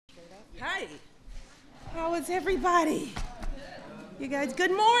Hi. How is everybody? You guys,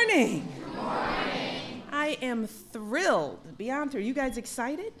 good morning. Good morning. I am thrilled, beyond thrilled. You guys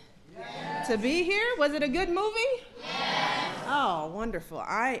excited? Yes. To be here? Was it a good movie? Yes. Oh, wonderful.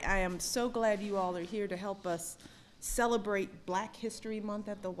 I am so glad you all are here to help us celebrate Black History Month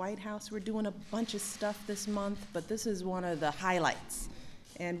at the White House. We're doing a bunch of stuff this month, but this is one of the highlights.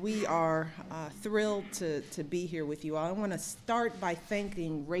 And we are thrilled to be here with you all. I want to start by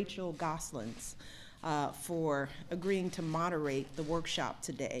thanking Rachel Goslins for agreeing to moderate the workshop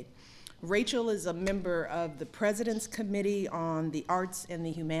today. Rachel is a member of the President's Committee on the Arts and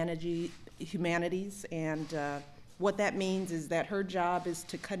the Humanities, and what that means is that her job is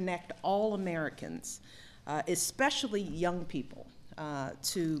to connect all Americans, especially young people,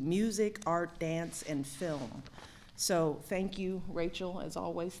 to music, art, dance, and film. So thank you, Rachel, as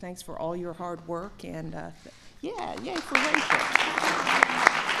always. Thanks for all your hard work, and yeah, yay for Rachel.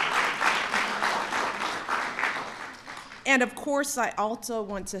 And of course, I also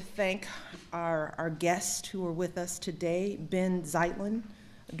want to thank our guests who are with us today, Ben Zeitlin,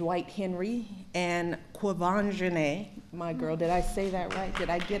 Dwight Henry, and Quvenzhané, my girl. Did I say that right?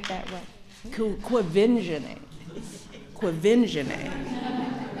 Did I get that right? Quvenzhané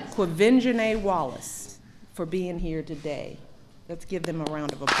Wallis, for being here today. Let's give them a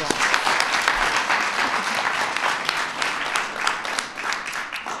round of applause.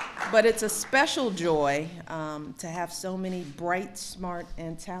 But it's a special joy to have so many bright, smart,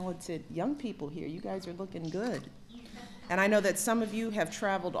 and talented young people here. You guys are looking good. And I know that some of you have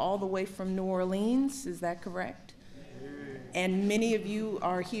traveled all the way from New Orleans, is that correct? And many of you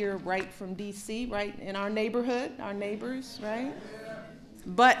are here right from DC, right in our neighborhood, our neighbors, right?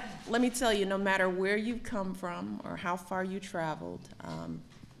 But let me tell you, no matter where you've come from or how far you traveled,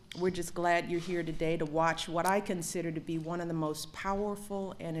 we're just glad you're here today to watch what I consider to be one of the most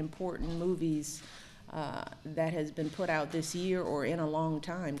powerful and important movies that has been put out this year or in a long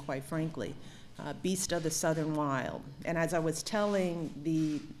time, quite frankly, Beast of the Southern Wild. And as I was telling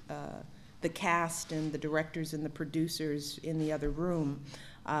the cast and the directors and the producers in the other room,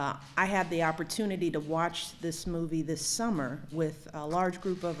 I had the opportunity to watch this movie this summer with a large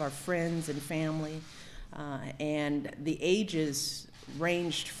group of our friends and family, and the ages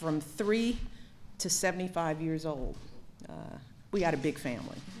ranged from 3 to 75 years old. We got a big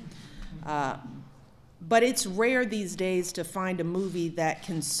family. But it's rare these days to find a movie that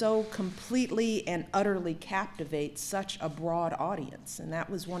can so completely and utterly captivate such a broad audience, and that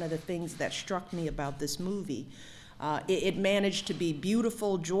was one of the things that struck me about this movie. It managed to be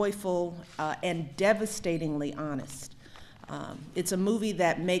beautiful, joyful, and devastatingly honest. It's a movie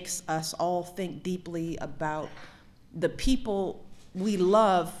that makes us all think deeply about the people we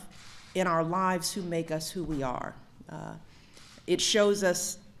love in our lives who make us who we are. It shows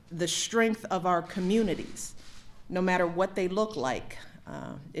us the strength of our communities, no matter what they look like.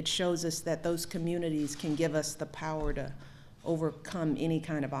 It shows us that those communities can give us the power to overcome any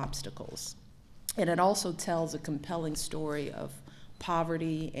kind of obstacles. And it also tells a compelling story of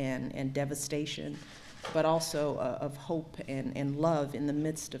poverty and devastation, but also of hope and love in the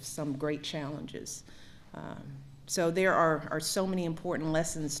midst of some great challenges. So there are so many important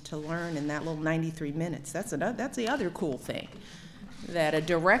lessons to learn in that little 93 minutes. That's the other cool thing, that a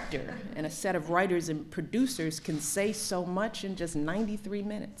director and a set of writers and producers can say so much in just 93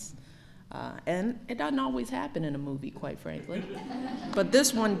 minutes. And it doesn't always happen in a movie, quite frankly. But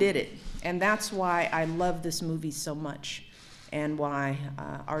this one did it. And that's why I love this movie so much, and why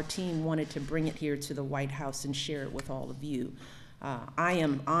our team wanted to bring it here to the White House and share it with all of you. I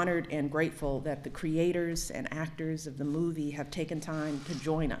am honored and grateful that the creators and actors of the movie have taken time to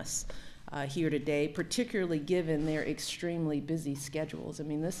join us here today, particularly given their extremely busy schedules. I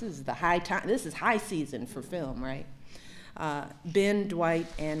mean, this is high season for film, right? Ben, Dwight,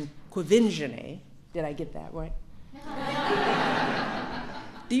 and Quvenzhané. Did I get that right?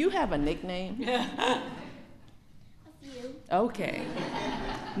 Do you have a nickname? A few. Okay.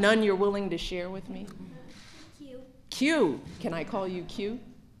 None you're willing to share with me? Q. Q. Can I call you Q?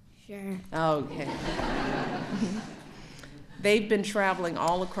 Sure. Okay. They've been traveling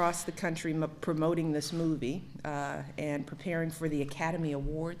all across the country promoting this movie and preparing for the Academy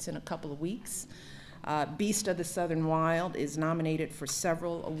Awards in a couple of weeks. Beast of the Southern Wild is nominated for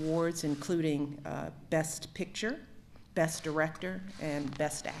several awards, including Best Picture, Best Director, and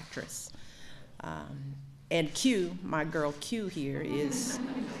Best Actress. And Q, my girl Q here, is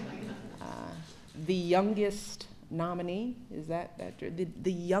the youngest nominee. Is that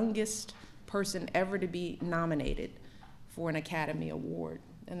the youngest person ever to be nominated for an Academy Award?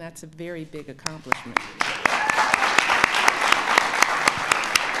 And that's a very big accomplishment.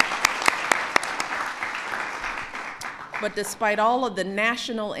 But despite all of the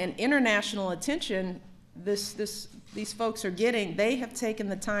national and international attention these folks are getting, they have taken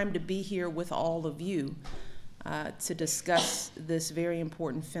the time to be here with all of you to discuss this very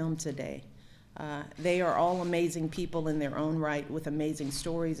important film today. They are all amazing people in their own right with amazing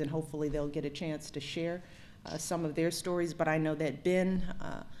stories, and hopefully they'll get a chance to share some of their stories. But I know that Ben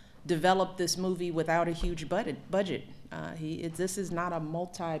developed this movie without a huge budget. This is not a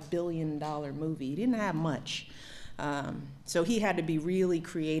multi-billion-dollar movie. He didn't have much. So he had to be really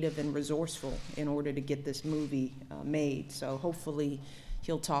creative and resourceful in order to get this movie made. So hopefully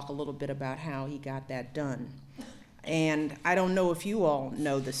he'll talk a little bit about how he got that done. And I don't know if you all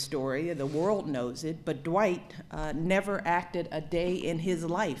know the story, the world knows it, but Dwight never acted a day in his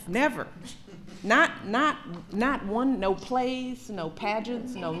life, never. Not one, no plays, no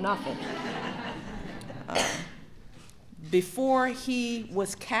pageants, no nothing. Before he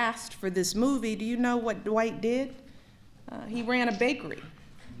was cast for this movie, do you know what Dwight did? He ran a bakery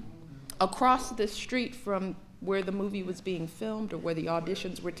across the street from where the movie was being filmed or where the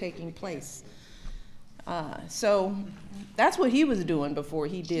auditions were taking place. So that's what he was doing before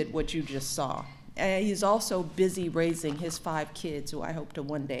he did what you just saw. He's also busy raising his 5 kids, who I hope to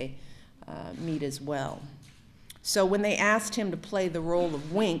one day meet as well. So when they asked him to play the role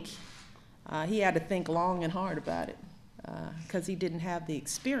of Wink, he had to think long and hard about it because he didn't have the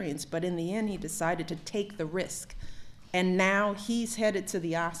experience. But in the end, he decided to take the risk. And now he's headed to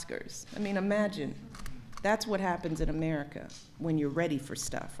the Oscars. I mean, imagine. That's what happens in America when you're ready for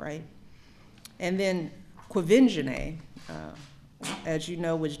stuff, right? And then Quvenzhané, as you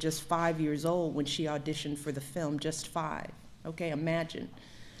know, was just 5 years old when she auditioned for the film, just 5. Okay, imagine.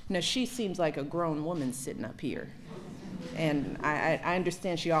 Now, she seems like a grown woman sitting up here. And I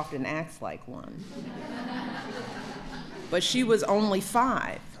understand she often acts like one. But she was only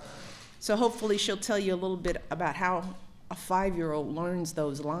 5. So hopefully she'll tell you a little bit about how a 5-year-old learns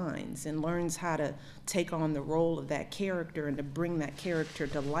those lines and learns how to take on the role of that character and to bring that character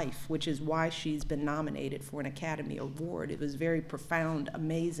to life, which is why she's been nominated for an Academy Award. It was very profound,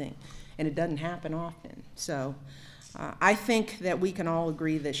 amazing, and it doesn't happen often. So I think that we can all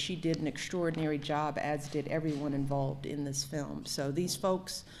agree that she did an extraordinary job, as did everyone involved in this film. So these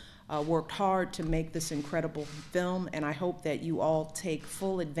folks worked hard to make this incredible film, and I hope that you all take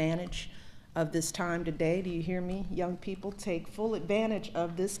full advantage of this time today. Do you hear me, young people? Take full advantage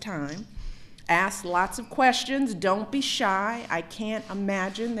of this time. Ask lots of questions. Don't be shy. I can't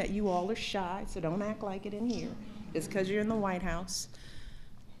imagine that you all are shy, so don't act like it in here. It's because you're in the White House.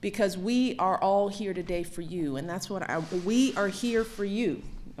 Because we are all here today for you, and that's what we are here for you,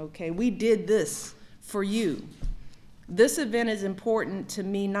 okay? We did this for you. This event is important to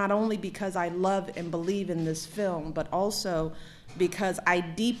me not only because I love and believe in this film, but also because I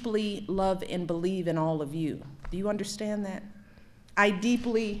deeply love and believe in all of you. Do you understand that? I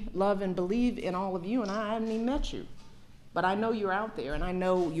deeply love and believe in all of you, and I haven't even met you. But I know you're out there, and I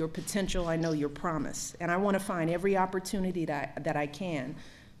know your potential, I know your promise, and I want to find every opportunity that I can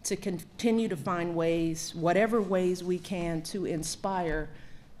to continue to find ways, whatever ways we can, to inspire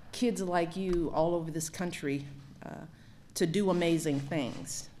kids like you all over this country to do amazing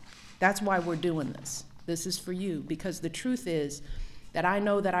things. That's why we're doing this. This is for you, because the truth is that I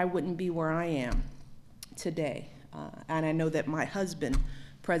know that I wouldn't be where I am today. And I know that my husband,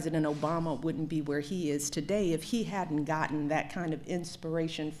 President Obama, wouldn't be where he is today if he hadn't gotten that kind of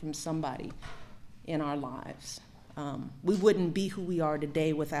inspiration from somebody in our lives. We wouldn't be who we are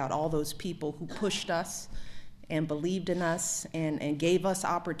today without all those people who pushed us and believed in us and gave us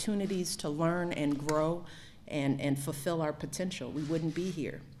opportunities to learn and grow and fulfill our potential. We wouldn't be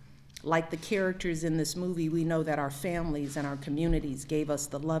here. Like the characters in this movie, we know that our families and our communities gave us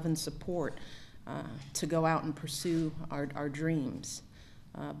the love and support to go out and pursue our dreams.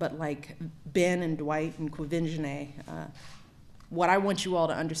 But like Ben and Dwight and Quvenzhané, what I want you all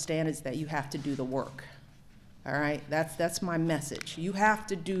to understand is that you have to do the work. All right, that's my message. You have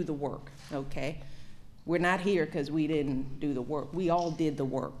to do the work, okay? We're not here because we didn't do the work. We all did the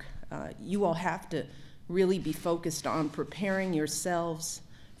work. You all have to really be focused on preparing yourselves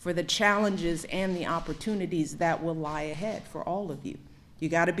for the challenges and the opportunities that will lie ahead for all of you. You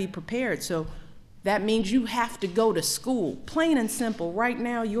got to be prepared. So that means you have to go to school, plain and simple. Right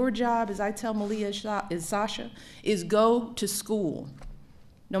now, your job, as I tell Malia and Sasha, is go to school.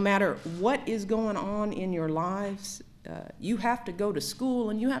 No matter what is going on in your lives, you have to go to school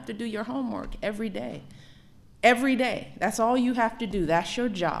and you have to do your homework every day. Every day. That's all you have to do. That's your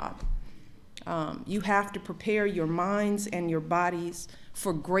job. You have to prepare your minds and your bodies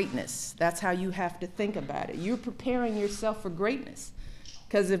for greatness. That's how you have to think about it. You're preparing yourself for greatness.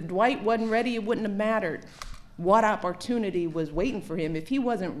 Because if Dwight wasn't ready, it wouldn't have mattered what opportunity was waiting for him. If he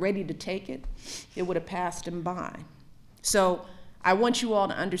wasn't ready to take it, it would have passed him by. So I want you all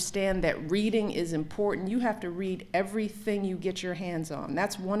to understand that reading is important. You have to read everything you get your hands on.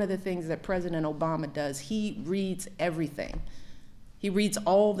 That's one of the things that President Obama does. He reads everything. He reads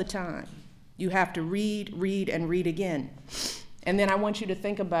all the time. You have to read, read, and read again. And then I want you to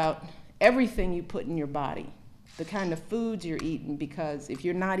think about everything you put in your body, the kind of foods you're eating, because if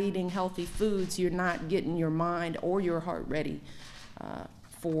you're not eating healthy foods, you're not getting your mind or your heart ready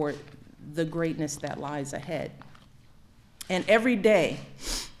for the greatness that lies ahead. And every day,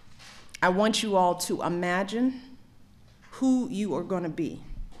 I want you all to imagine who you are going to be.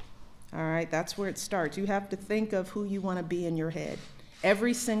 All right, that's where it starts. You have to think of who you want to be in your head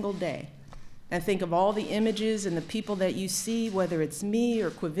every single day. And think of all the images and the people that you see, whether it's me or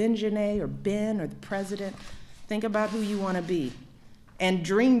Quvenzhané or Ben or the president. Think about who you want to be. And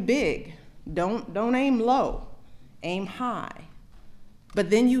dream big. Don't aim low. Aim high. But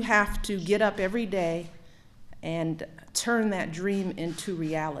then you have to get up every day and turn that dream into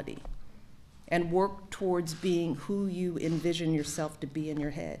reality and work towards being who you envision yourself to be in your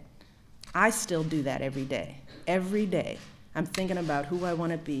head. I still do that every day. Every day, I'm thinking about who I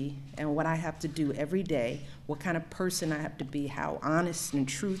want to be and what I have to do every day, what kind of person I have to be, how honest and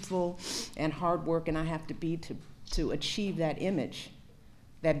truthful and hardworking I have to be to achieve that image,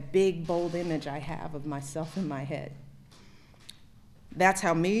 that big, bold image I have of myself in my head. That's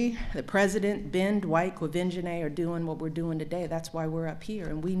how me, the president, Ben, Dwight, Quvenzhané are doing what we're doing today. That's why we're up here.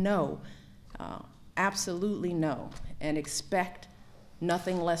 And we know, absolutely know, and expect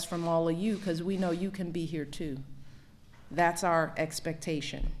nothing less from all of you, because we know you can be here too. That's our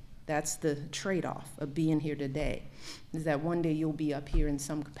expectation. That's the trade-off of being here today, is that one day you'll be up here in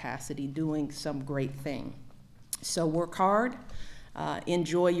some capacity doing some great thing. So work hard,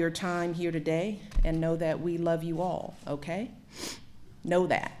 enjoy your time here today, and know that we love you all, okay? Know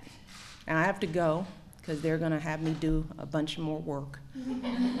that. And I have to go because they're going to have me do a bunch more work.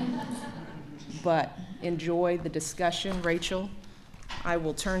 But enjoy the discussion. Rachel, I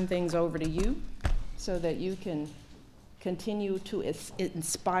will turn things over to you so that you can continue to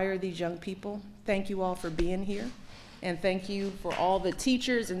inspire these young people. Thank you all for being here. And thank you for all the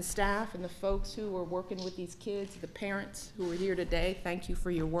teachers and staff and the folks who are working with these kids, the parents who are here today. Thank you for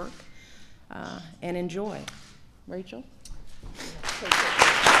your work. And enjoy. Rachel?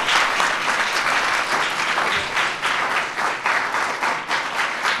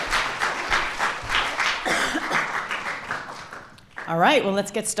 All right, well,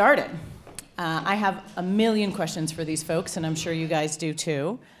 let's get started. I have a million questions for these folks, and I'm sure you guys do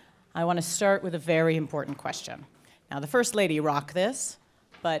too. I want to start with a very important question. Now, the First Lady rocked this,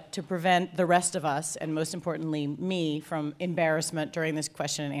 but to prevent the rest of us, and most importantly me, from embarrassment during this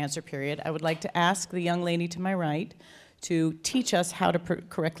question and answer period, I would like to ask the young lady to my right to teach us how to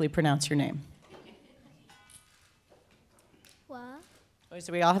correctly pronounce your name. Qua. Oh,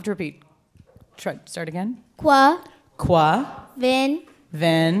 so we all have to repeat. Start again. Qua. Qua. Vin.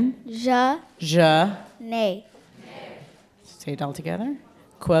 Ven. Ja. Je. Nay. Say it all together.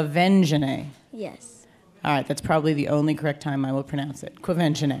 Quvenzhané. Yes. All right, that's probably the only correct time I will pronounce it.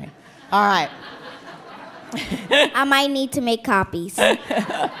 Quvenzhané. All right. I might need to make copies.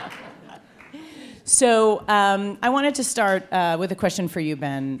 So I wanted to start with a question for you,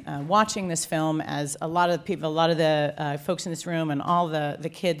 Ben. Watching this film, as a lot of the people, a lot of the folks in this room and all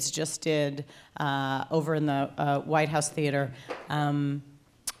the kids just did over in the White House Theater,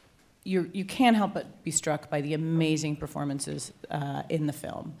 you can't help but be struck by the amazing performances in the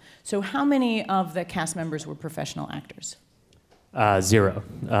film. So how many of the cast members were professional actors? Zero.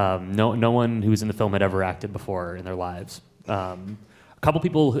 No one who was in the film had ever acted before in their lives. A couple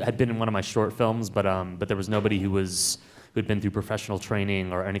people had been in one of my short films, but there was nobody who had been through professional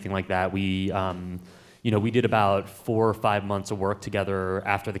training or anything like that. We did about 4 or 5 months of work together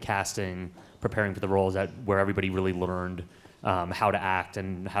after the casting, preparing for the roles where everybody really learned how to act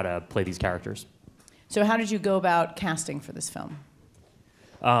and how to play these characters. So how did you go about casting for this film?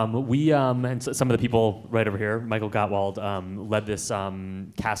 And some of the people right over here, Michael Gottwald, led this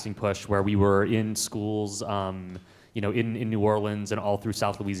casting push where we were in schools, in New Orleans and all through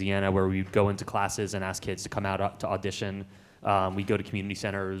South Louisiana, where we'd go into classes and ask kids to come out to audition. We'd go to community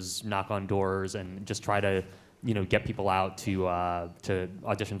centers, knock on doors, and just try to, get people out to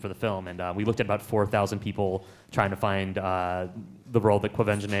audition for the film. And we looked at about 4,000 people trying to find the role that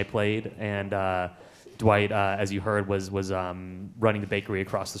Quvenzhané played. And Dwight, as you heard, was running the bakery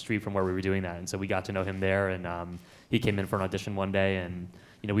across the street from where we were doing that. And so we got to know him there, and he came in for an audition one day, and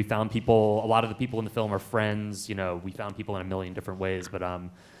we found people. A lot of the people in the film are friends. We found people in a million different ways, but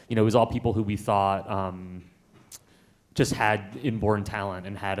it was all people who we thought just had inborn talent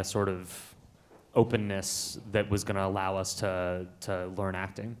and had a sort of openness that was going to allow us to learn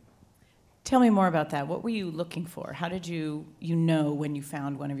acting. Tell me more about that. What were you looking for? How did you know when you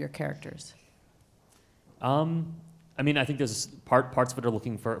found one of your characters? I mean, I think there's parts of it are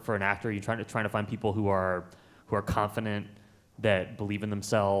looking for an actor. You're trying to find people who are confident, that believe in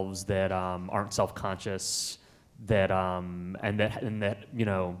themselves, that aren't self-conscious, that and that you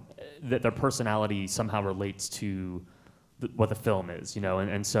know that their personality somehow relates to what the film is. You know,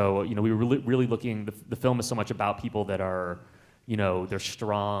 and so you know we were really looking. The film is so much about people that are, you know, they're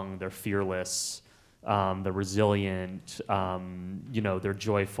strong, they're fearless, they're resilient, you know, they're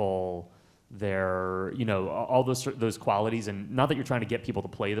joyful. They're, you know, all those qualities, and not that you're trying to get people to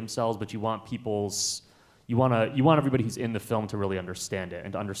play themselves, but you want everybody who's in the film to really understand it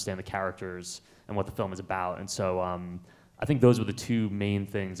and to understand the characters and what the film is about. And so I think those were the two main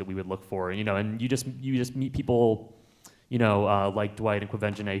things that we would look for. You know, and you just meet people, you know, like Dwight and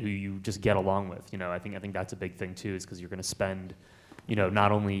Quvenzhané, who you just get along with. You know, I think that's a big thing too, is because you're going to spend, you know,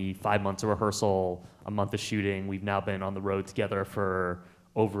 not only 5 months of rehearsal, a month of shooting. We've now been on the road together for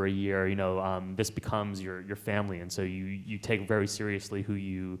over a year. You know, this becomes your family, and so you take very seriously who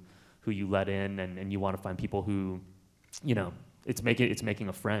you let in, and you want to find people who, you know, it's making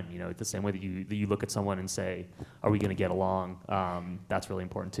a friend. You know, it's the same way that you look at someone and say, are we going to get along? That's really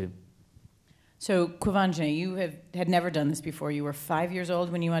important too. So Quvenzhané, you had never done this before. You were 5 years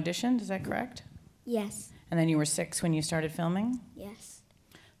old when you auditioned, is that correct? Yes. And then you were 6 when you started filming? Yes.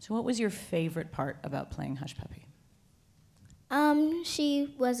 So what was your favorite part about playing Hush Puppy?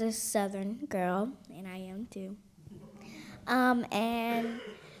 She was a Southern girl, and I am too. And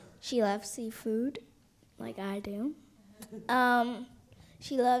she loves seafood, like I do.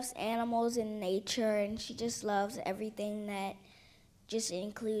 She loves animals and nature, and she just loves everything that just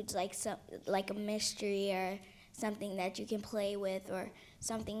includes like a mystery or something that you can play with, or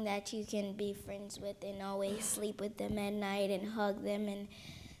something that you can be friends with and always sleep with them at night and hug them and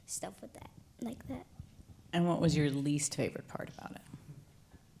stuff like that. And what was your least favorite part about it?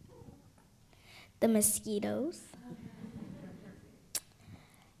 The mosquitoes,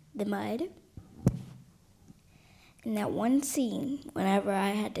 the mud, and that one scene whenever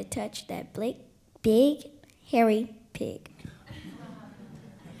I had to touch that big, hairy pig.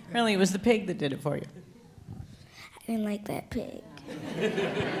 Really, it was the pig that did it for you? I didn't like that pig.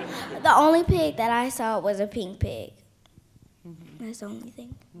 The only pig that I saw was a pink pig. That's the only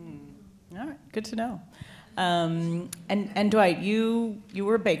thing. All right, good to know. And Dwight, you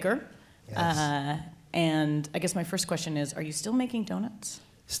were a baker. Yes. And I guess my first question is, are you still making donuts?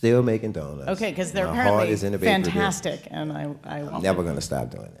 Still making donuts. Okay, because they're My heart apparently is in the bakery fantastic, and I I'm never going to stop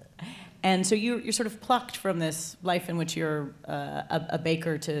doing that. And so you're sort of plucked from this life in which you're a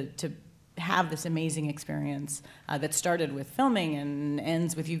baker to have this amazing experience that started with filming and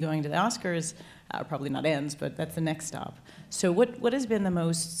ends with you going to the Oscars. Probably not ends, but that's the next stop. So what has been the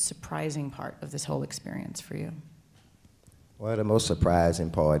most surprising part of this whole experience for you? Well, the most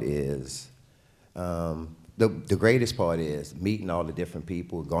surprising part is, the greatest part is meeting all the different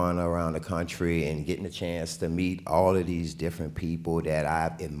people, going around the country and getting a chance to meet all of these different people that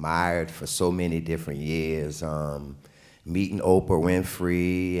I've admired for so many different years. Meeting Oprah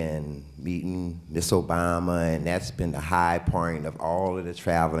Winfrey and meeting Miss Obama, and that's been the high point of all of the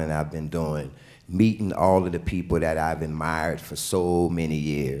traveling I've been doing. Meeting all of the people that I've admired for so many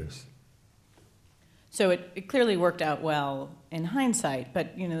years. So it clearly worked out well in hindsight,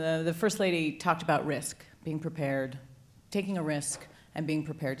 but you know the First Lady talked about risk, being prepared, taking a risk, and being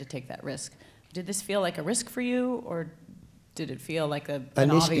prepared to take that risk. Did this feel like a risk for you, or did it feel like an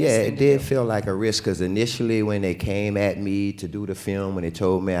obvious thing it to did do? feel like a risk, because initially when they came at me to do the film, when they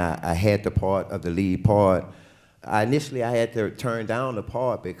told me I had the part of the lead part, initially I had to turn down the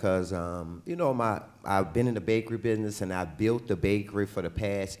part because, you know, I've been in the bakery business, and I built the bakery for the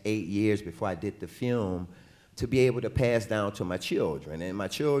past 8 years before I did the film to be able to pass down to my children. And my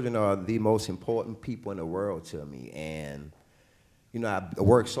children are the most important people in the world to me. And, you know, I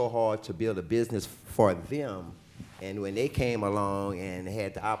worked so hard to build a business for them. And when they came along and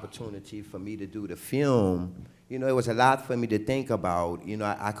had the opportunity for me to do the film, you know, it was a lot for me to think about. You know,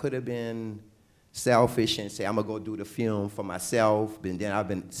 I could have been selfish and say, I'm gonna go do the film for myself, but then I've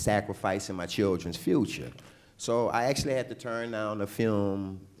been sacrificing my children's future. So I actually had to turn down the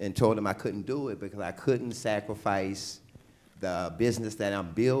film and told them I couldn't do it because I couldn't sacrifice the business that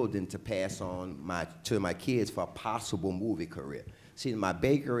I'm building to pass on to my kids for a possible movie career. See, my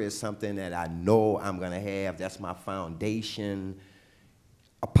bakery is something that I know I'm gonna have. That's my foundation.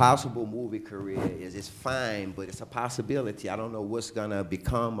 a possible movie career is it's fine, but it's a possibility. I don't know what's gonna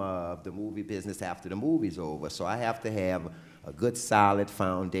become of the movie business after the movie's over. So I have to have a good, solid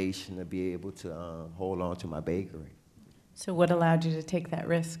foundation to be able to hold on to my bakery. So what allowed you to take that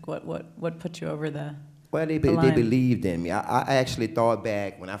risk? What put you over the Well, they line? believed in me. I actually thought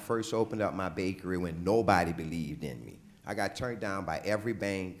back when I first opened up my bakery when nobody believed in me. I got turned down by every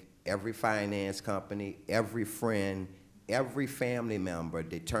bank, every finance company, every friend, every family member.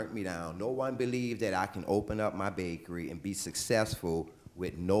 They turned me down. No one believed that I can open up my bakery and be successful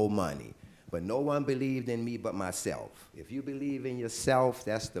with no money. But no one believed in me but myself. If you believe in yourself,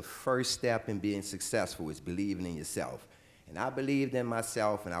 that's the first step in being successful, is believing in yourself. And I believed in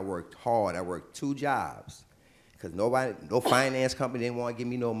myself, and I worked hard. I worked 2 jobs because no finance company didn't want to give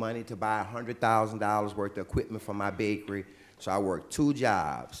me no money to buy $100,000 worth of equipment for my bakery. So I worked 2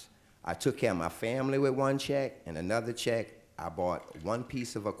 jobs. I took care of my family with 1 check, and another check, I bought 1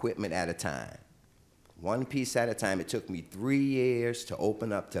 piece of equipment at a time. 1 piece at a time. It took me 3 years to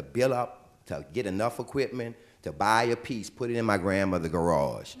open up, to build up, to get enough equipment, to buy a piece, put it in my grandmother's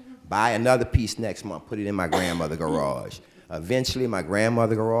garage. Buy another piece next month, put it in my grandmother's garage. Eventually, my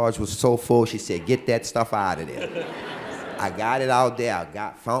grandmother's garage was so full, she said, get that stuff out of there. I got it out there.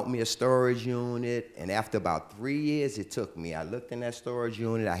 Found me a storage unit, and after about 3 years it took me, I looked in that storage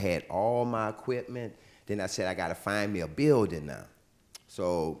unit, I had all my equipment. Then I said, I gotta find me a building now.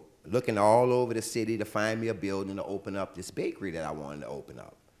 So looking all over the city to find me a building to open up this bakery that I wanted to open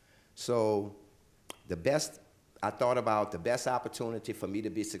up. So I thought about the best opportunity for me to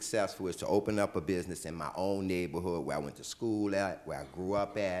be successful is to open up a business in my own neighborhood where I went to school at, where I grew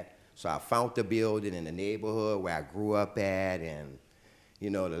up at. So I found the building in the neighborhood where I grew up at, and you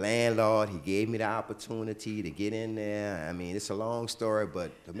know, the landlord, he gave me the opportunity to get in there. I mean, it's a long story,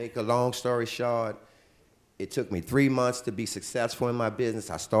 but to make a long story short, it took me 3 months to be successful in my business.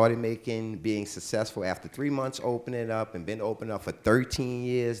 I started being successful after 3 months opening it up, and been open up for 13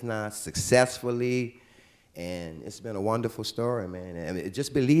 years now, successfully. And it's been a wonderful story, man. And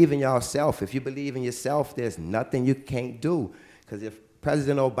just believe in yourself. If you believe in yourself, there's nothing you can't do. Because if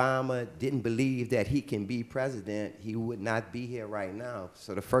President Obama didn't believe that he can be president, he would not be here right now.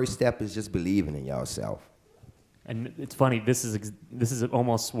 So the first step is just believing in yourself. And it's funny, this is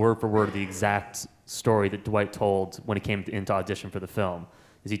almost word for word the exact story that Dwight told when he came into audition for the film.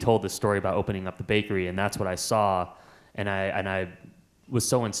 Is he told this story about opening up the bakery, and that's what I saw, and I was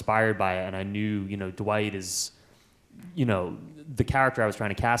so inspired by it, and I knew, you know, Dwight is, you know, the character I was trying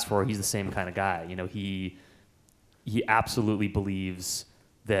to cast for. He's the same kind of guy. You know, he absolutely believes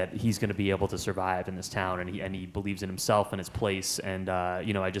that he's going to be able to survive in this town, and he believes in himself and his place. And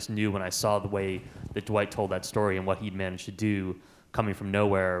you know, I just knew when I saw the way that Dwight told that story and what he'd managed to do, coming from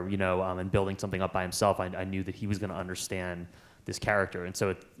nowhere, you know, and building something up by himself. I knew that he was going to understand this character. And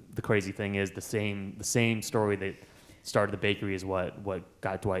so the crazy thing is, the same story that started the bakery is what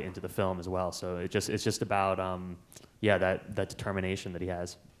got Dwight into the film as well. So it's just about that determination that he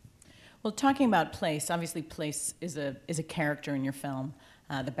has. Well, talking about place, obviously place is a character in your film.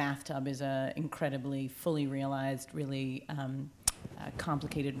 The bathtub is a incredibly fully realized, really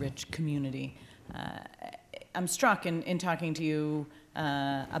complicated, rich community. I'm struck in talking to you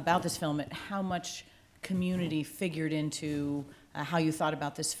about this film at how much community figured into how you thought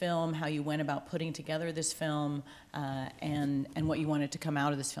about this film, how you went about putting together this film, and what you wanted to come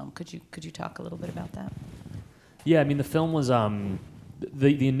out of this film. Could you talk a little bit about that? Yeah, I mean, the film was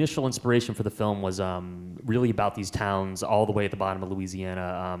the initial inspiration for the film was really about these towns all the way at the bottom of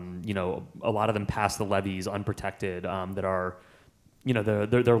Louisiana. You know, a lot of them past the levees, unprotected, that are, you know,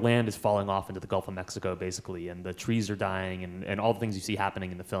 their land is falling off into the Gulf of Mexico, basically, and the trees are dying, and all the things you see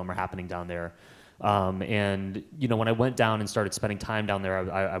happening in the film are happening down there. And, you know, when I went down and started spending time down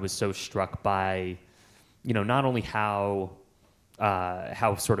there, I was so struck by, you know, not only how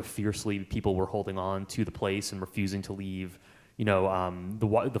sort of fiercely people were holding on to the place and refusing to leave. You know,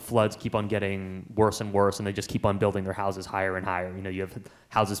 the floods keep on getting worse and worse, and they just keep on building their houses higher and higher. You know, you have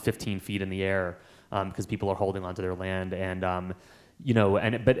houses 15 feet in the air because people are holding onto their land, and you know,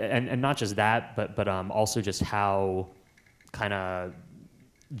 and not just that, but also just how kind of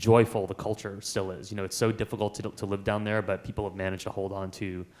joyful the culture still is. You know, it's so difficult to live down there, but people have managed to hold on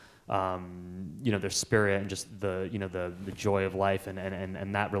to, you know, their spirit and just the joy of life,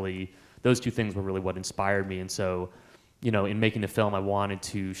 and that really, those two things were really what inspired me. And so, you know, in making the film, I wanted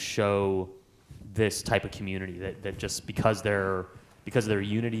to show this type of community that just because of their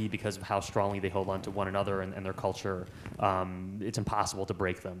unity, because of how strongly they hold on to one another and their culture, it's impossible to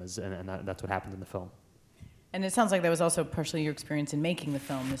break them, and that's what happened in the film. And it sounds like that was also partially your experience in making the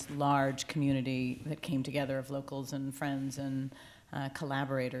film, this large community that came together of locals and friends and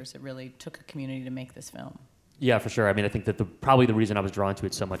collaborators. It really took a community to make this film. Yeah, for sure. I mean, I think that probably the reason I was drawn to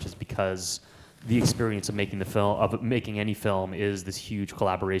it so much is because the experience of making the film, of making any film, is this huge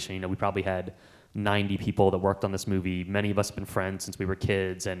collaboration. You know, we probably had 90 people that worked on this movie. Many of us have been friends since we were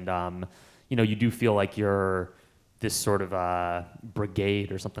kids, and you know, you do feel like you're this sort of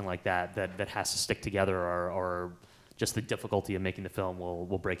brigade or something like that that has to stick together, or just the difficulty of making the film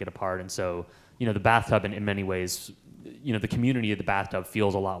will break it apart. And so, you know, the bathtub in many ways, you know, the community of the bathtub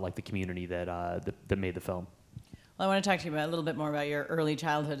feels a lot like the community that made the film. Well, I want to talk to you a little bit more about your early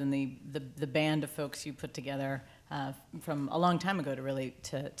childhood and the band of folks you put together from a long time ago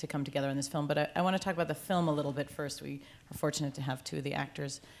to come together in this film. But I want to talk about the film a little bit first. We are fortunate to have two of the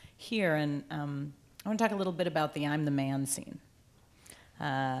actors here, and I want to talk a little bit about the I'm the Man scene.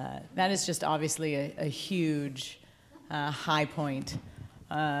 That is just obviously a huge high point.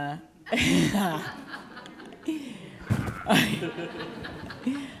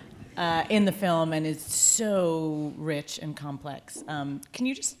 In the film, and it's so rich and complex. Can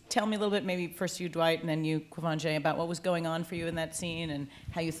you just tell me a little bit, maybe first you, Dwight, and then you, Quvenzhané, about what was going on for you in that scene and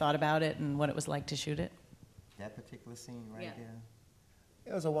how you thought about it and what it was like to shoot it? That particular scene right there?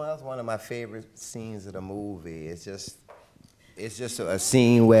 It was one of my favorite scenes of the movie. It's just a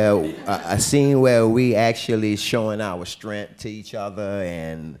scene where we actually showing our strength to each other,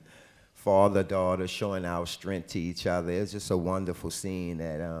 and father, daughter showing our strength to each other. It's just a wonderful scene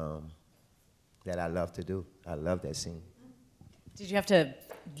that I love to do. I love that scene. Did you have to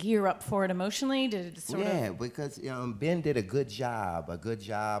gear up for it emotionally? Did it sort of? Yeah, because Ben did a good job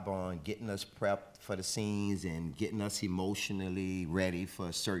on getting us prepped for the scenes and getting us emotionally ready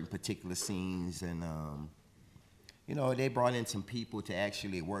for certain particular scenes. And you know, they brought in some people to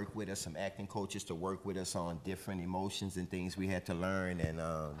actually work with us, some acting coaches to work with us on different emotions and things we had to learn. And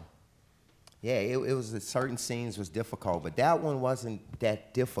yeah, it was certain scenes was difficult, but that one wasn't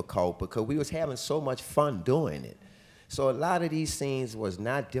that difficult because we was having so much fun doing it. So a lot of these scenes was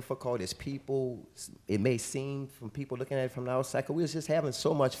not difficult as people, it may seem from people looking at it from the outside, because we was just having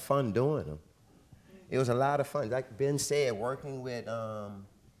so much fun doing them. It was a lot of fun. Like Ben said, working with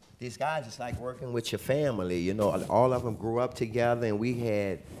these guys, it's like working with your family. You know, all of them grew up together, and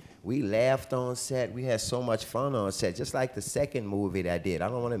we laughed on set. We had so much fun on set, just like the second movie that I did. I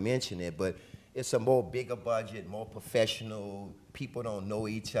don't want to mention it, but it's a more bigger budget, more professional. People don't know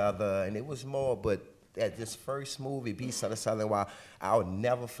each other, and it was more, but at this first movie, Beasts of the Southern Wild, I'll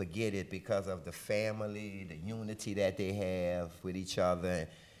never forget it because of the family, the unity that they have with each other.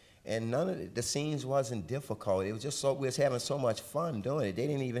 And none of the scenes wasn't difficult. It was just so, we was having so much fun doing it. They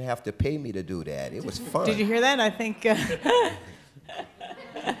didn't even have to pay me to do that. It was fun. Did you hear that? I think,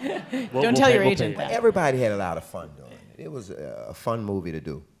 don't tell your agent that. Everybody had a lot of fun doing it. It was a fun movie to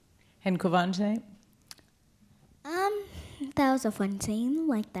do. And Quvenzhané? That was a fun scene,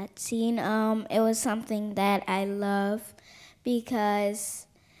 like that scene. It was something that I love because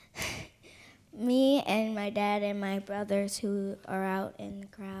me and my dad and my brothers who are out in the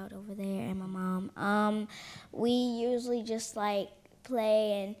crowd over there and my mom, we usually just like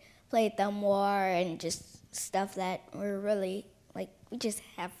play Thumb War and just stuff that we're really, like, we just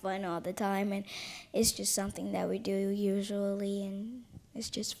have fun all the time, and it's just something that we do usually, and it's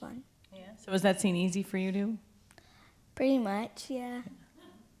just fun. Yeah. So was that scene easy for you to do? Pretty much, yeah.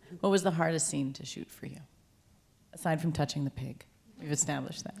 What was the hardest scene to shoot for you? Aside from touching the pig. We've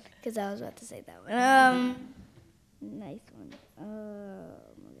established that. Because I was about to say that one. Nice one. Oh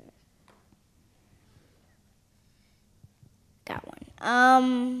my gosh. Got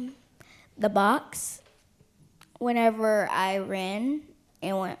one. The box. Whenever I ran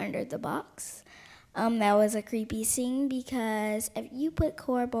and went under the box, that was a creepy scene because if you put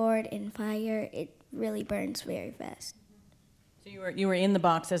cardboard in fire, it really burns very fast. So you were in the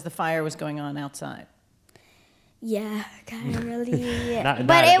box as the fire was going on outside. Yeah, kind of really. Yeah.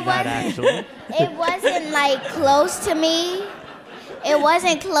 But it wasn't. It wasn't like close to me. It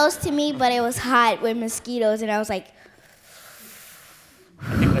wasn't close to me, but it was hot with mosquitoes, and I was like.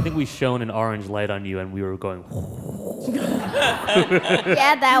 I think we shone an orange light on you, and we were going.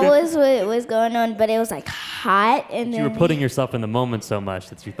 Yeah, that was what was going on, but it was like hot, and You were putting yourself in the moment so much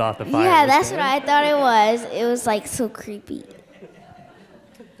that you thought the fire. Yeah, was that's there. what I thought it was. It was like so creepy.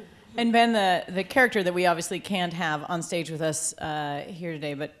 And Ben, the character that we obviously can't have on stage with us here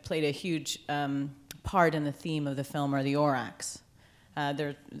today, but played a huge part in the theme of the film, are the Aurochs. I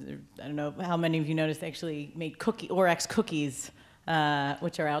don't know how many of you noticed, they actually made Aurochs cookies,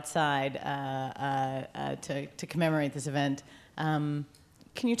 which are outside to commemorate this event. Can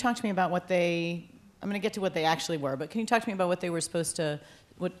you talk to me about what I'm going to get to what they actually were, but can you talk to me about what they were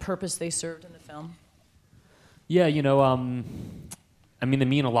what purpose they served in the film? Yeah, you know, I mean, they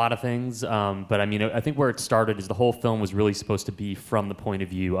mean a lot of things, but I mean, I think where it started is the whole film was really supposed to be from the point of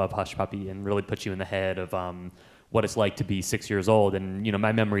view of Hush Puppy and really put you in the head of what it's like to be 6 years old. And, you know,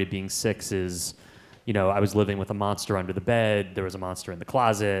 my memory of being 6 is, you know, I was living with a monster under the bed, there was a monster in the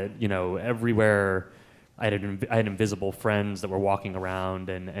closet, you know, everywhere. I had invisible friends that were walking around,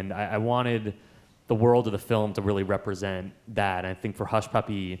 and I wanted the world of the film to really represent that. And I think for Hush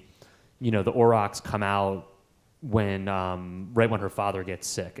Puppy, you know, the Aurochs come out when right when her father gets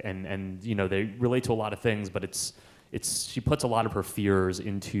sick, and you know, they relate to a lot of things, but it's she puts a lot of her fears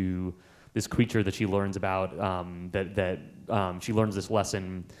into this creature that she learns about, she learns this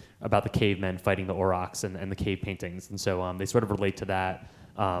lesson about the cavemen fighting the Aurochs and the cave paintings, and so they sort of relate to that,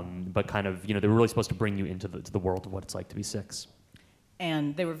 but kind of, you know, they were really supposed to bring you into the world of what it's like to be 6.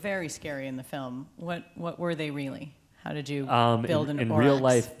 And they were very scary in the film. What were they really? How did you build an in Aurochs? real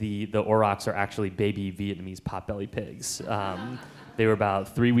life, the Aurochs are actually baby Vietnamese potbelly pigs. They were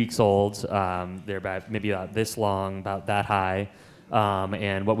about 3 weeks old. They're about maybe about this long, about that high.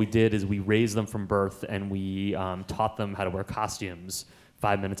 And what we did is we raised them from birth, and we taught them how to wear costumes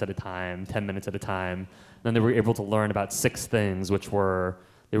 5 minutes at a time, 10 minutes at a time. Then they were able to learn about 6 things, which were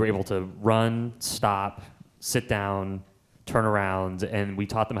they were able to run, stop, sit down, turn around, and we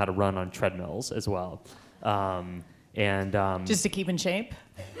taught them how to run on treadmills as well. Just to keep in shape?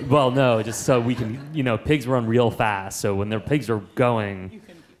 Well, no, just so we can, you know, pigs run real fast. So when their pigs are going,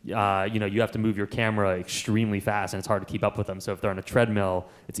 you know, you have to move your camera extremely fast, and it's hard to keep up with them. So if they're on a treadmill,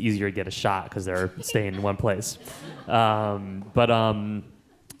 it's easier to get a shot because they're staying in one place. Yeah,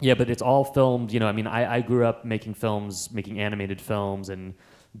 but it's all filmed. You know, I mean, I grew up making films, making animated films, and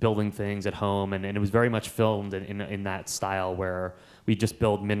building things at home, and it was very much filmed in that style where we just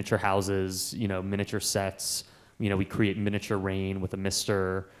build miniature houses, you know, miniature sets. You know, we create miniature rain with a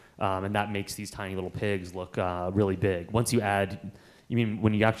mister, and that makes these tiny little pigs look really big. Once you add, you mean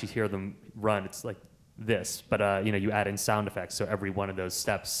when you actually hear them run, it's like this, but you know, you add in sound effects, so every one of those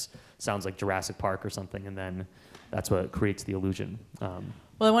steps sounds like Jurassic Park or something, and then that's what creates the illusion.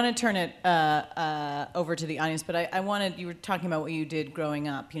 Well, I want to turn it over to the audience, but I wanted, you were talking about what you did growing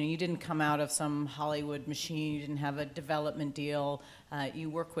up. You know, you didn't come out of some Hollywood machine, you didn't have a development deal.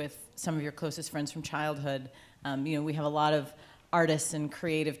 You work with some of your closest friends from childhood. You know, we have a lot of artists and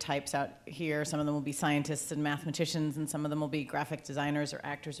creative types out here. Some of them will be scientists and mathematicians, and some of them will be graphic designers or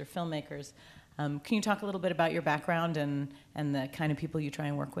actors or filmmakers. Can you talk a little bit about your background and the kind of people you try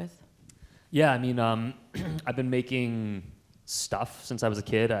and work with? Yeah, I mean, I've been making stuff since I was a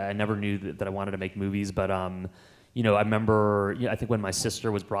kid. I never knew that I wanted to make movies, but you know, I remember, I think when my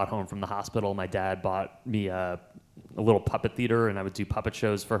sister was brought home from the hospital, my dad bought me a little puppet theater, and I would do puppet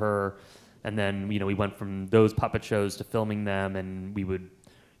shows for her. And then, you know, we went from those puppet shows to filming them, and we would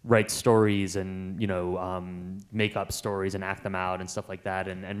write stories and, you know, make up stories and act them out and stuff like that.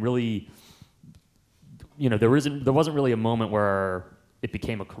 And really, you know, there wasn't really a moment where it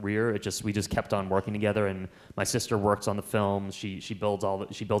became a career. We just kept on working together. And my sister works on the film. She builds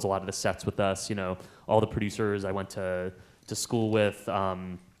a lot of the sets with us. You know, all the producers I went to school with.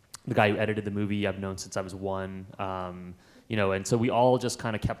 The guy who edited the movie I've known since I was 1. You know, and so we all just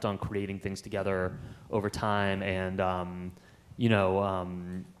kind of kept on creating things together over time, and you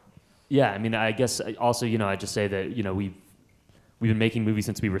know, yeah. I mean, I guess also, you know, I just say that, you know, we've been making movies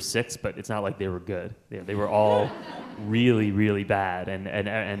since we were 6, but it's not like they were good. They were all really, really bad,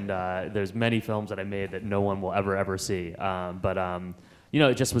 and there's many films that I made that no one will ever see. But you know,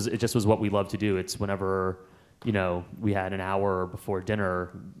 it just was what we loved to do. It's whenever, you know, we had an hour before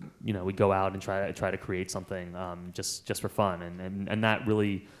dinner, you know, we'd go out and try to create something just for fun, and that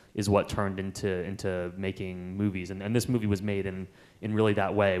really is what turned into making movies. And this movie was made in really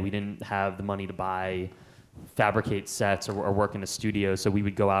that way. We didn't have the money to fabricate sets or work in a studio, so we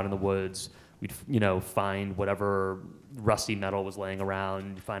would go out in the woods. We'd, you know, find whatever rusty metal was laying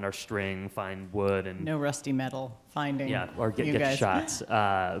around, find our string, find wood, and No rusty metal finding. yeah, or you get guys. shots.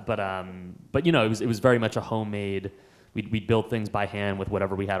 But you know, it was very much a homemade. We'd build things by hand with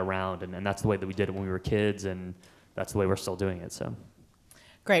whatever we had around, and that's the way that we did it when we were kids, and that's the way we're still doing it. So.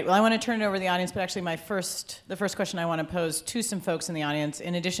 Great. Well, I want to turn it over to the audience, but actually the first question I want to pose to some folks in the audience,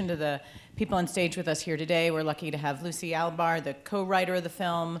 in addition to the people on stage with us here today, we're lucky to have Lucy Albar, the co-writer of the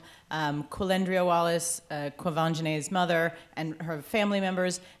film, Kulendria Wallace, Quivanjane's mother, and her family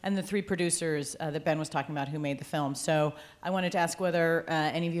members, and the 3 producers that Ben was talking about who made the film. So I wanted to ask whether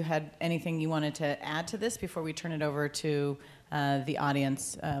any of you had anything you wanted to add to this before we turn it over to the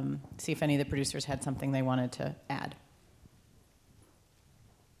audience, see if any of the producers had something they wanted to add.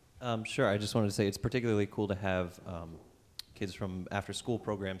 Sure. I just wanted to say it's particularly cool to have kids from after-school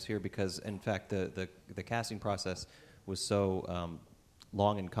programs here because, in fact, the casting process was so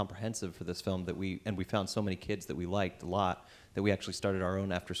long and comprehensive for this film that we found so many kids that we liked a lot that we actually started our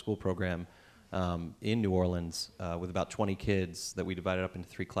own after-school program in New Orleans with about 20 kids that we divided up into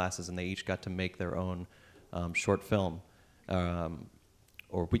 3 classes, and they each got to make their own short film.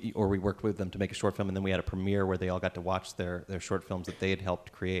 Or we worked with them to make a short film, and then we had a premiere where they all got to watch their short films that they had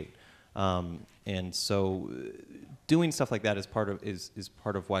helped create. And so doing stuff like that is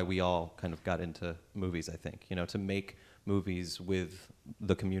part of why we all kind of got into movies, I think. You know, to make movies with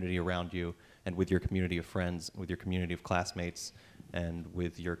the community around you and with your community of friends, with your community of classmates, and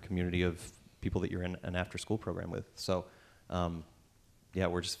with your community of people that you're in an after-school program with. So, yeah,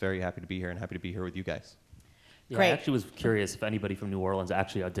 we're just very happy to be here and happy to be here with you guys. Yeah, Great. I actually was curious if anybody from New Orleans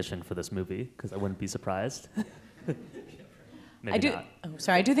actually auditioned for this movie, because I wouldn't be surprised. Maybe not. Oh,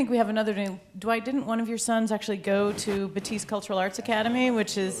 sorry, I do think we have another name. Dwight, didn't one of your sons actually go to Batiste Cultural Arts Academy,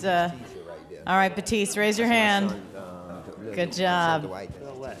 which is, all right, Batiste, raise your hand. Good job.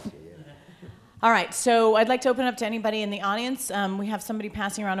 All right, so I'd like to open it up to anybody in the audience. We have somebody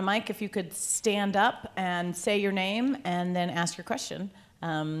passing around a mic. If you could stand up and say your name and then ask your question.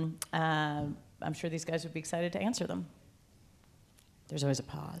 I'm sure these guys would be excited to answer them. There's always a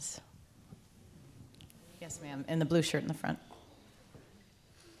pause. Yes, ma'am, in the blue shirt in the front.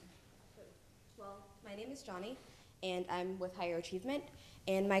 Well, my name is Johnny, and I'm with Higher Achievement,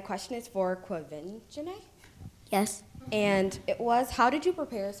 and my question is for Quavinjane. Yes. And it was, how did you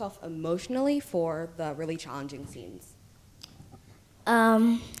prepare yourself emotionally for the really challenging scenes?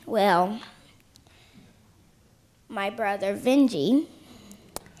 Well, my brother Vinji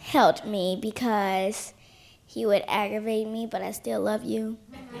helped me because he would aggravate me, but I still love you.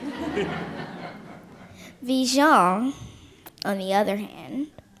 Vijan, on the other hand,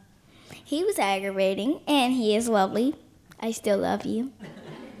 he was aggravating, and he is lovely. I still love you.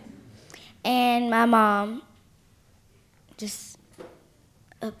 And my mom, just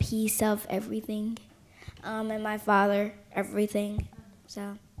a piece of everything. And my father, everything.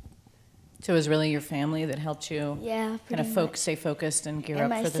 So So it was really your family that helped you yeah, kind of pretty much. stay focused and gear And up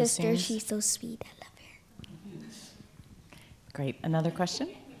my for those sister, scenes? she's so sweet. I love her. Great. Another question?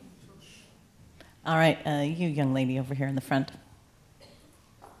 All right, you young lady over here in the front.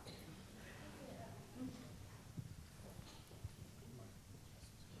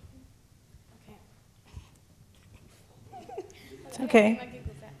 It's okay.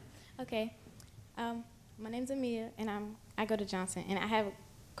 Okay. My name's Amia, and I go to Johnson, and I have a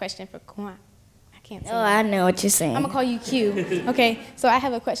question for Kwan. I can't say Oh, that. I know what you're saying. I'm gonna call you Q. Okay. So I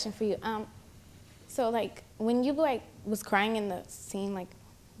have a question for you. So like when you like was crying in the scene, like,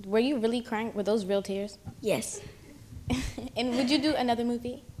 were you really crying? Were those real tears? Yes. And would you do another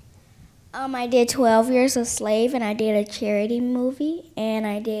movie? I did 12 Years a Slave, and I did a charity movie, and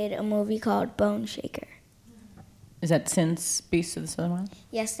I did a movie called Bone Shaker. Is that since Beast of the Southern Wild?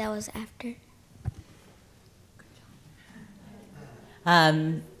 Yes, that was after.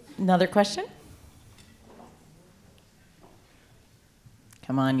 Another question?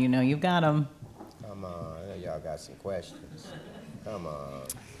 Come on, you know you've got them. Come on, I know y'all got some questions. Come on.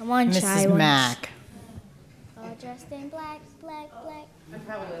 I'm on Shy Mrs. Ones. Mack. All dressed in black, black, black. I'm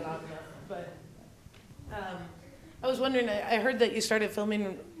probably loud enough, but I was wondering, I heard that you started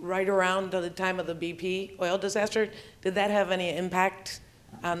filming right around the time of the BP oil disaster. Did that have any impact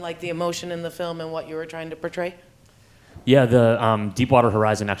on like the emotion in the film and what you were trying to portray? Yeah, the Deepwater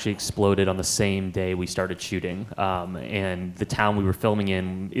Horizon actually exploded on the same day we started shooting, and the town we were filming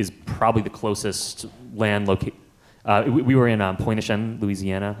in is probably the closest land location. We were in Pointe-aux-Chenes,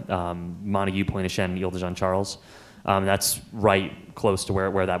 Louisiana, Montague, Pointe-aux-Chenes, Ile-de-Jean-Charles. That's right close to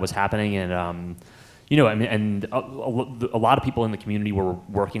where that was happening, and you know, I mean, and a lot of people in the community were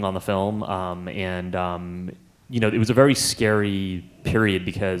working on the film, and you know, it was a very scary period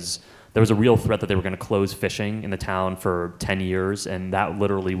because there was a real threat that they were going to close fishing in the town for 10 years, and that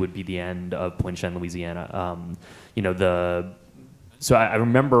literally would be the end of Pointe-aux-Chenes, Louisiana. You know, so I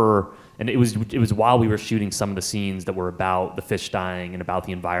remember, and it was while we were shooting some of the scenes that were about the fish dying and about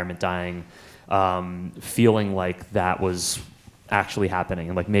the environment dying, feeling like that was actually happening,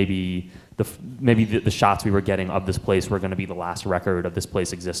 and like maybe the shots we were getting of this place were going to be the last record of this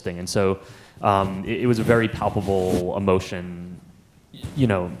place existing, and so it was a very palpable emotion. You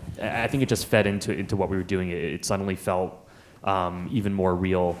know, I think it just fed into what we were doing. It suddenly felt even more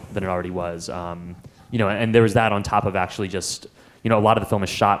real than it already was. You know, and there was that on top of actually just, you know, a lot of the film is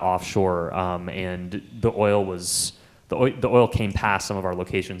shot offshore, and the oil came past some of our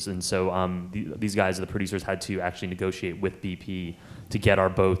locations, and so these guys, the producers, had to actually negotiate with BP to get our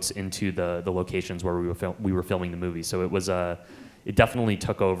boats into the locations where we were filming the movie. So it definitely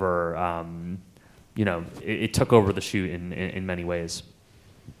took over. You know, it took over the shoot in many ways.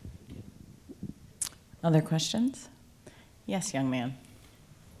 Other questions? Yes, young man.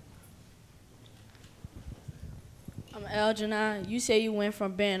 I'm Algernon. You say you went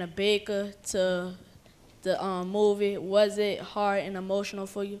from being a baker to the movie. Was it hard and emotional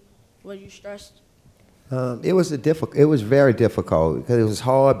for you? Were you stressed? It was it was very difficult because it was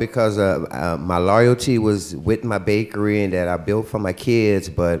hard because my loyalty was with my bakery and that I built for my kids.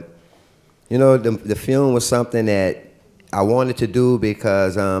 But you know, the film was something that I wanted to do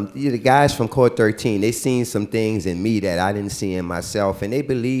because the guys from Court 13, they seen some things in me that I didn't see in myself, and they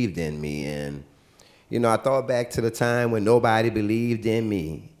believed in me. And you know, I thought back to the time when nobody believed in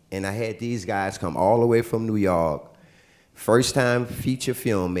me, and I had these guys come all the way from New York, first-time feature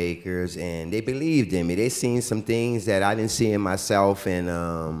filmmakers, and they believed in me. They seen some things that I didn't see in myself,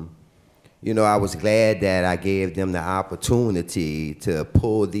 and you know, I was glad that I gave them the opportunity to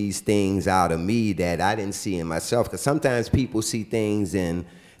pull these things out of me that I didn't see in myself. Because sometimes people see things in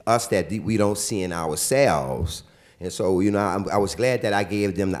us that we don't see in ourselves. And so, you know, I was glad that I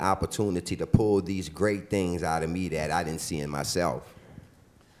gave them the opportunity to pull these great things out of me that I didn't see in myself.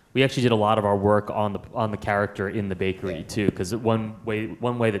 We actually did a lot of our work on the character in the bakery too, because one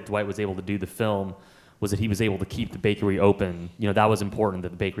way that Dwight was able to do the film was that he was able to keep the bakery open. You know, that was important, that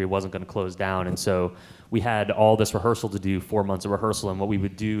the bakery wasn't going to close down. And so we had all this rehearsal to do, 4 months of rehearsal. And what we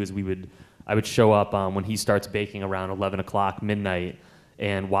would do is I would show up when he starts baking around 11 o'clock, midnight.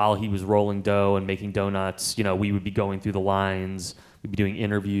 And while he was rolling dough and making donuts, you know, we would be going through the lines, we'd be doing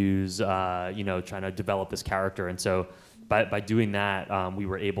interviews, you know, trying to develop this character. And so by doing that, we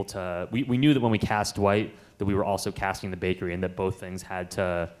were able to, we knew that when we cast Dwight, that we were also casting the bakery and that both things had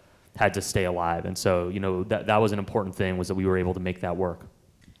to stay alive. And so, you know, that was an important thing, was that we were able to make that work.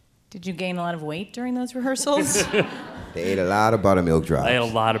 Did you gain a lot of weight during those rehearsals? They ate a lot of buttermilk drops. I ate a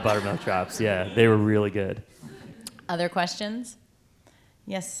lot of buttermilk drops, yeah. They were really good. Other questions?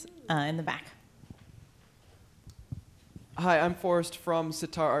 Yes, in the back. Hi, I'm Forrest from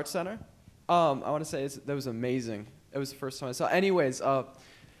Sitar Art Center. I want to say that was amazing. It was the first time I saw it. Anyways, so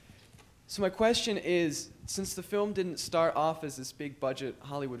my question is, since the film didn't start off as this big budget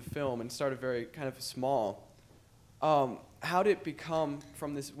Hollywood film and started very kind of small, how did it become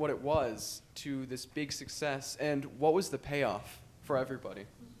from this, what it was, to this big success, and what was the payoff for everybody?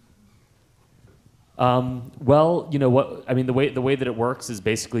 Well, you know what, I mean, the way that it works is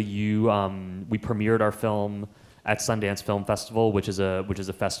basically we premiered our film at Sundance Film Festival, which is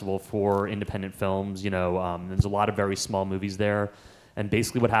a festival for independent films. You know, there's a lot of very small movies there, and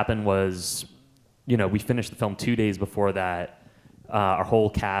basically what happened was, you know, we finished the film 2 days before that. Our whole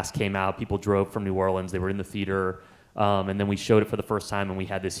cast came out. People drove from New Orleans. They were in the theater, and then we showed it for the first time, and we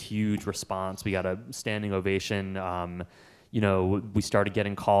had this huge response. We got a standing ovation. You know, we started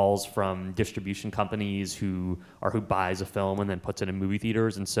getting calls from distribution companies who buys a film and then puts it in movie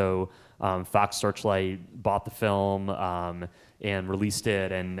theaters. And so Fox Searchlight bought the film and released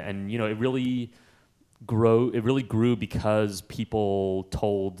it. And you know, it really grew because people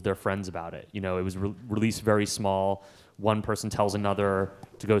told their friends about it. You know, it was released very small. One person tells another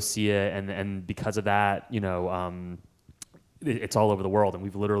to go see it, and because of that, you know, it's all over the world. And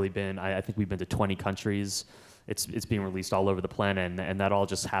we've literally been, I think we've been to 20 countries. It's being released all over the planet, and that all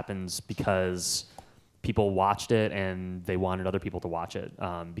just happens because people watched it and they wanted other people to watch it.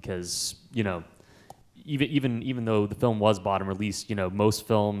 Because, you know, even though the film was bought and released, you know, most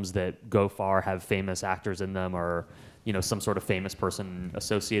films that go far have famous actors in them, or, you know, some sort of famous person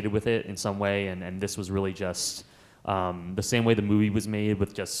associated with it in some way. And this was really just the same way the movie was made,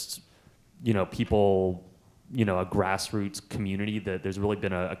 with just, you know, people, you know, a grassroots community. That there's really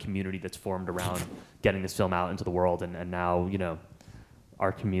been a community that's formed around getting this film out into the world, and now, you know,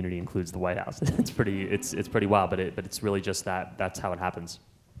 our community includes the White House. It's pretty wild, but it's really just that's how it happens.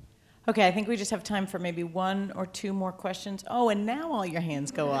 Okay, I think we just have time for maybe 1 or 2 more questions. Oh, and now all your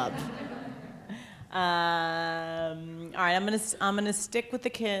hands go up. All right, I'm gonna stick with the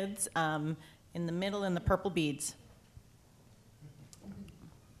kids in the middle in the purple beads.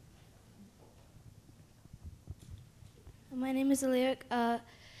 My name is Alaric.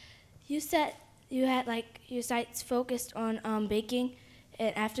 You said you had like your sights focused on baking,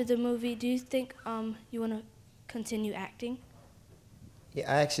 and after the movie, do you think you want to continue acting? Yeah,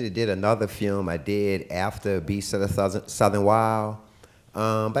 I actually did another film I did after Beasts of the Southern Wild.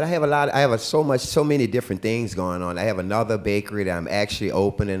 But I have so many different things going on. I have another bakery that I'm actually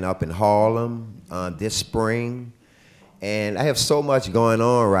opening up in Harlem this spring. And I have so much going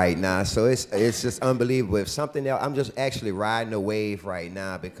on right now, so it's just unbelievable. If something else, I'm just actually riding a wave right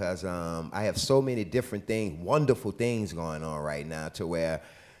now because I have so many different things, wonderful things going on right now, to where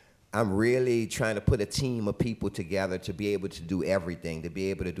I'm really trying to put a team of people together to be able to do everything, to be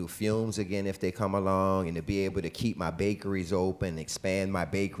able to do films again if they come along, and to be able to keep my bakeries open, expand my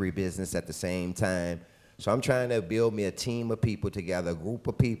bakery business at the same time. So I'm trying to build me a team of people together, a group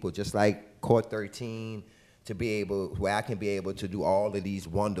of people, just like Court 13, to be able, where I can be able to do all of these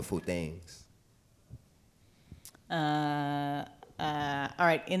wonderful things. All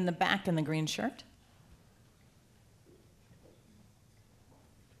right, in the back in the green shirt.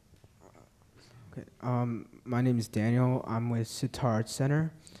 Okay. My name is Daniel. I'm with Sitar Arts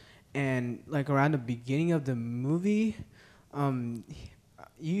Center, and like around the beginning of the movie,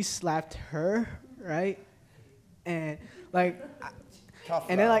 you slapped her, right? And like, Tough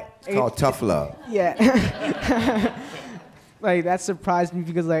and love. then like It's called tough love. Yeah. Like that surprised me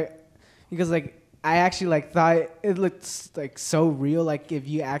because I actually like thought it looked like so real. Like if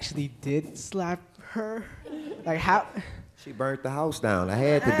you actually did slap her, like how. She burnt the house down. I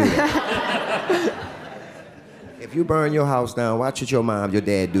had to do that. If you burn your house down, watch what your mom, your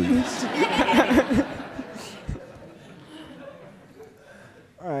dad do you.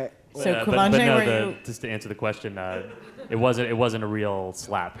 All right. So, but Kuvanje, no, were you? just to answer the question, it wasn't a real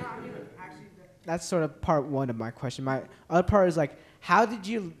slap. That's sort of part one of my question. My other part is like, how did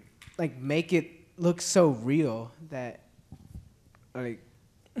you like make it look so real that like?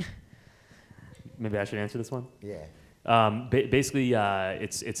 Maybe I should answer this one. Yeah. Basically,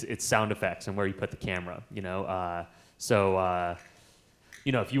 it's sound effects and where you put the camera. You know,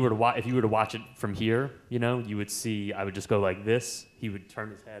 you know, if you were to watch it from here, you know, you would see I would just go like this. He would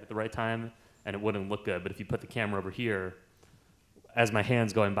turn his head at the right time, and it wouldn't look good. But if you put the camera over here, as my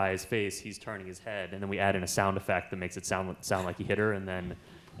hand's going by his face, he's turning his head, and then we add in a sound effect that makes it sound like he hit her, and then.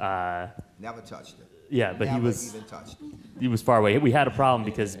 Never touched it. Yeah, but Never he was even touched it. He was far away. We had a problem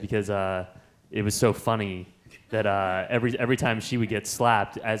because it was so funny that every time she would get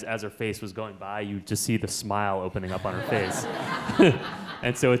slapped, as her face was going by, you would just see the smile opening up on her face.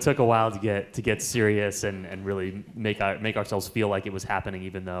 And so it took a while to get serious and really make ourselves feel like it was happening,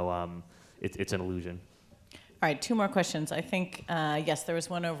 even though it's an illusion. All right, 2 more questions. I think, yes, there was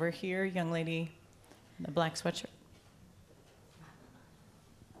one over here, young lady in the black sweatshirt.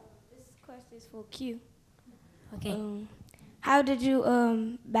 This question is for Q. Okay. How did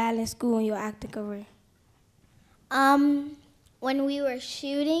you balance school and your acting career? When we were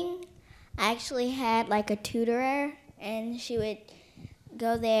shooting, I actually had like a tutorer, and she would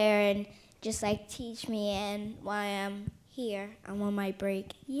go there and just like teach me. And while I'm here, I'm on my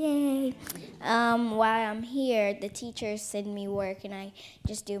break. Yay! While I'm here, the teachers send me work, and I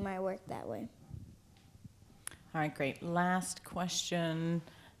just do my work that way. All right, great. Last question,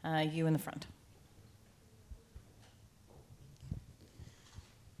 you in the front.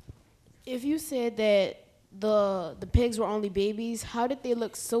 If you said that the pigs were only babies, how did they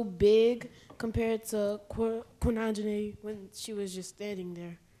look so big compared to Quinanjane when she was just standing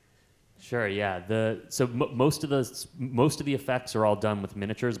there? Sure, yeah. Most of the effects are all done with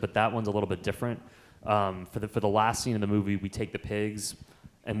miniatures, but that one's a little bit different. For the last scene of the movie, we take the pigs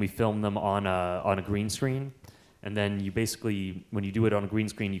and we film them on a green screen, and then you basically, when you do it on a green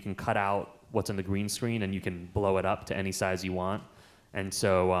screen, you can cut out what's on the green screen and you can blow it up to any size you want. And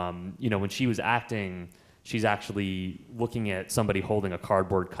so, you know, when she was acting, she's actually looking at somebody holding a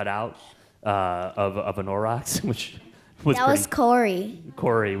cardboard cutout of an Aurochs, which was That was Corey.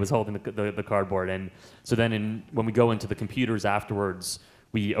 Corey was holding the cardboard, and so then when we go into the computers afterwards,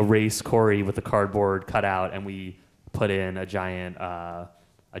 we erase Corey with the cardboard cutout, and we put in a giant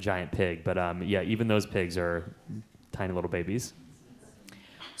pig. But yeah, even those pigs are tiny little babies.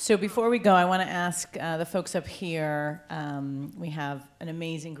 So before we go, I want to ask the folks up here, we have an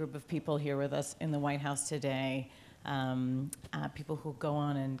amazing group of people here with us in the White House today. People who go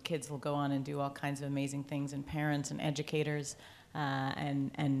on, and kids will go on and do all kinds of amazing things, and parents and educators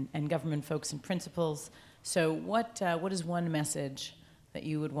and government folks and principals. So what is one message that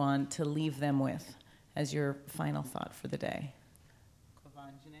you would want to leave them with as your final thought for the day?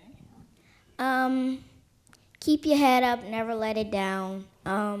 Keep your head up, never let it down.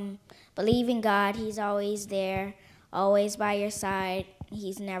 Believe in God, He's always there, always by your side.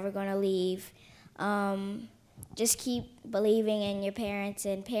 He's never gonna leave. Just keep believing in your parents,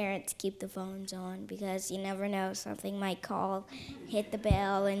 and parents, keep the phones on, because you never know, something might call, hit the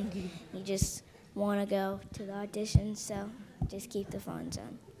bell, and you just wanna go to the audition, so just keep the phones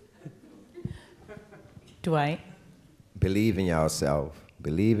on. Dwight? Believe in yourself.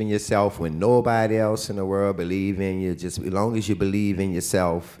 Believe in yourself when nobody else in the world believes in you. Just as long as you believe in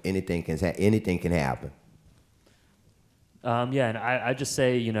yourself, anything can happen. Yeah, and I just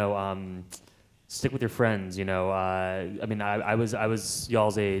say, you know, stick with your friends. You know, I mean, I was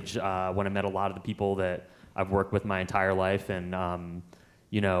y'all's age when I met a lot of the people that I've worked with my entire life, and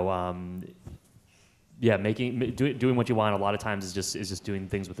you know, yeah, doing what you want a lot of times is just doing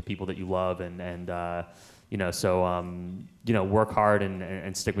things with the people that you love, and you know, so you know, work hard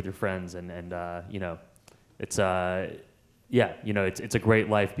and stick with your friends, and you know, it's yeah, you know, it's a great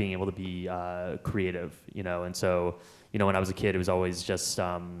life being able to be creative, you know, and so, you know, when I was a kid, it was always just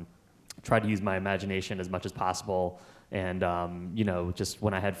try to use my imagination as much as possible, and you know, just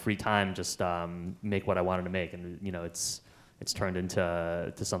when I had free time, just make what I wanted to make, and you know, it's turned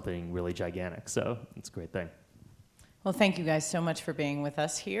into something really gigantic, so it's a great thing. Well, thank you guys so much for being with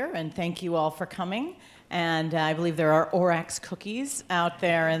us here, and thank you all for coming. And I believe there are Orax cookies out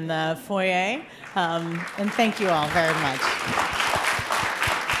there in the foyer. And thank you all very much.